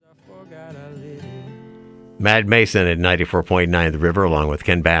Mad Mason at 94.9 The River, along with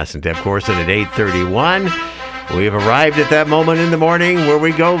Ken Bass and Deb Corson at 8:31. We've arrived at that moment in the morning where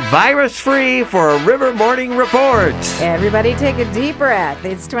we go virus-free for a River Morning Report. Everybody take a deep breath.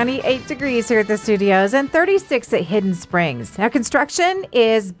 It's 28 degrees here at the studios and 36 at Hidden Springs. Now, construction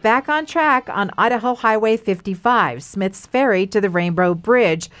is back on track on Idaho Highway 55, Smith's Ferry to the Rainbow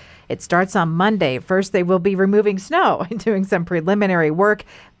Bridge. It starts on Monday. First, they will be removing snow and doing some preliminary work,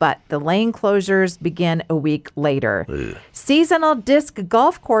 but the lane closures begin a week later. Ugh. Seasonal disc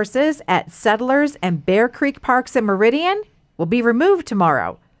golf courses at Settlers and Bear Creek Parks in Meridian will be removed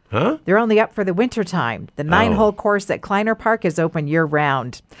tomorrow. Huh? They're only up for the wintertime. The 9-hole course at Kleiner Park is open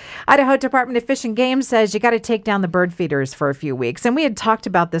year-round. Idaho Department of Fish and Game says you got to take down the bird feeders for a few weeks. And we had talked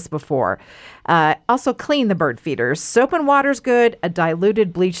about this before. Also clean the bird feeders. Soap and water's good. A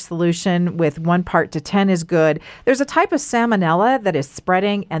diluted bleach solution with 1 part to 10 is good. There's a type of salmonella that is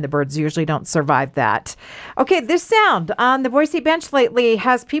spreading, and the birds usually don't survive that. Okay, this sound on the Boise bench lately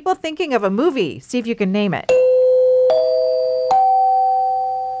has people thinking of a movie. See if you can name it.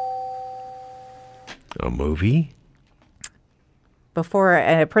 A movie? Before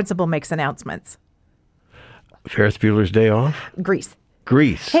a principal makes announcements. Ferris Bueller's Day Off? Grease.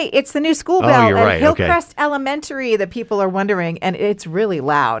 Grease. Hey, it's the new school Oh, bell you're at right. Hillcrest Elementary that people are wondering, and it's really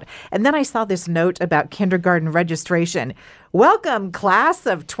loud. And then I saw this note about kindergarten registration. Welcome, class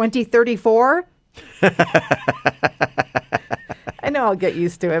of 2034. I know I'll get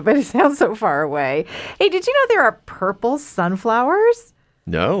used to it, but it sounds so far away. Hey, did you know there are purple sunflowers?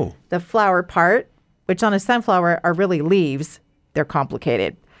 No. The flower part, which on a sunflower are really leaves, they're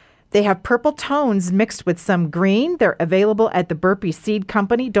complicated. They have purple tones mixed with some green. They're available at the Burpee Seed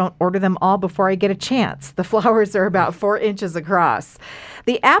Company. Don't order them all before I get a chance. The flowers are about 4 inches across.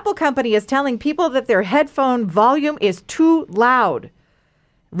 The Apple Company is telling people that their headphone volume is too loud.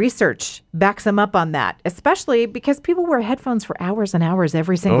 Research backs them up on that, especially because people wear headphones for hours and hours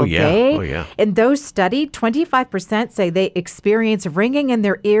every single day. Oh, yeah. In those studied, 25% say they experience ringing in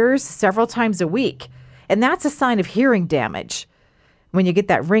their ears several times a week. And that's a sign of hearing damage when you get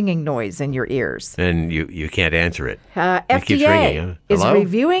that ringing noise in your ears. And you can't answer it. It keeps FDA ringing, huh? is Hello?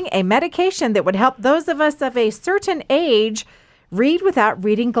 reviewing a medication that would help those of us of a certain age read without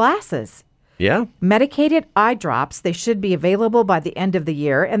reading glasses. Yeah? Medicated eye drops, they should be available by the end of the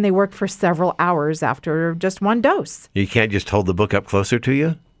year, and they work for several hours after just 1 dose. You can't just hold the book up closer to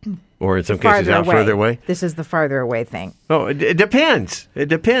you? Or in some cases out further away? This is the farther away thing. Oh, it depends. It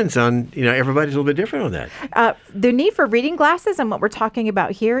depends on, everybody's a little bit different on that. The need for reading glasses, and what we're talking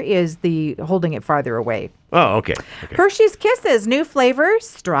about here is the holding it farther away. Oh, okay. Hershey's Kisses, new flavor,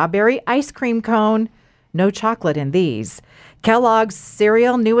 strawberry ice cream cone. No chocolate in these. Kellogg's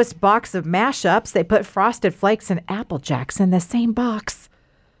cereal, newest box of mashups. They put Frosted Flakes and Apple Jacks in the same box.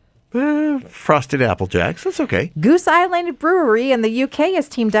 Frosted Apple Jacks, that's okay. Goose Island Brewery in the UK has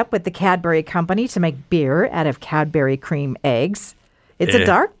teamed up with the Cadbury Company to make beer out of Cadbury cream eggs. It's a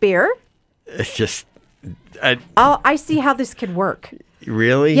dark beer. It's just... I see how this could work.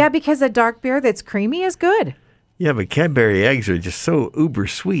 Really? Yeah, because a dark beer that's creamy is good. Yeah, but Cadbury eggs are just so uber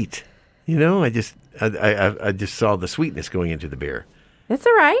sweet. I just saw the sweetness going into the beer. That's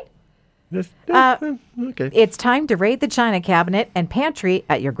all right. Okay. It's time to raid the china cabinet and pantry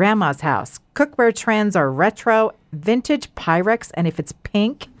at your grandma's house. Cookware trends are retro, vintage Pyrex, and if it's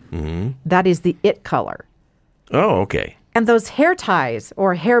pink, that is the it color. Oh, okay. And those hair ties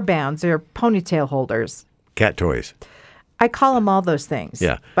or hair bands or ponytail holders. Cat toys. I call them all those things.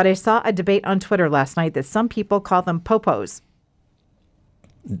 Yeah. But I saw a debate on Twitter last night that some people call them popos.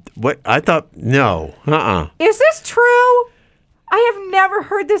 What? I thought, no. Is this true? I have never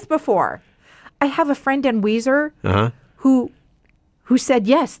heard this before. I have a friend in Weiser who said,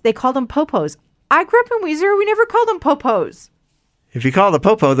 yes, they call them popos. I grew up in Weiser. We never called them popos. If you call the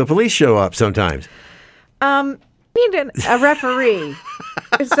popo, the police show up sometimes. Being a referee.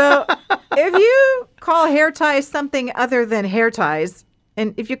 So if you call hair ties something other than hair ties,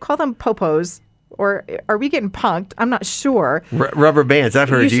 and if you call them popos, or are we getting punked? I'm not sure. Rubber bands. I've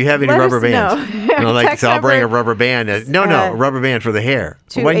heard. Do you have any rubber bands? No. I'll bring a rubber band. No, rubber band for the hair.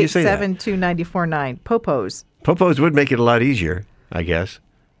 Why do you say that? 287-2949. Popos. Popos would make it a lot easier, I guess.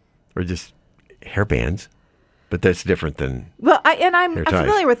 Or just hair bands. But that's different than I'm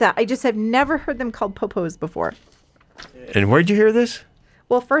familiar with that. I just have never heard them called popos before. And where'd you hear this?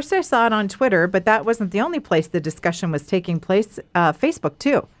 Well, first I saw it on Twitter, but that wasn't the only place the discussion was taking place. Facebook,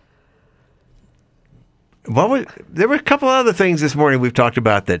 too. There were a couple other things this morning we've talked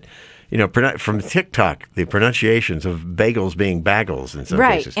about that, from TikTok, the pronunciations of bagels being bagels in some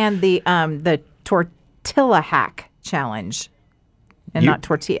cases. Right, and the tortilla hack challenge. and not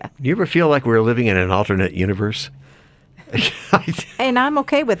tortilla. Do you ever feel like we're living in an alternate universe? And I'm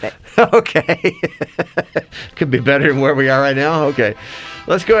okay with it. Okay. Could be better than where we are right now. Okay.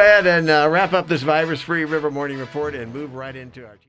 Let's go ahead and wrap up this virus-free River Morning Report and move right into our...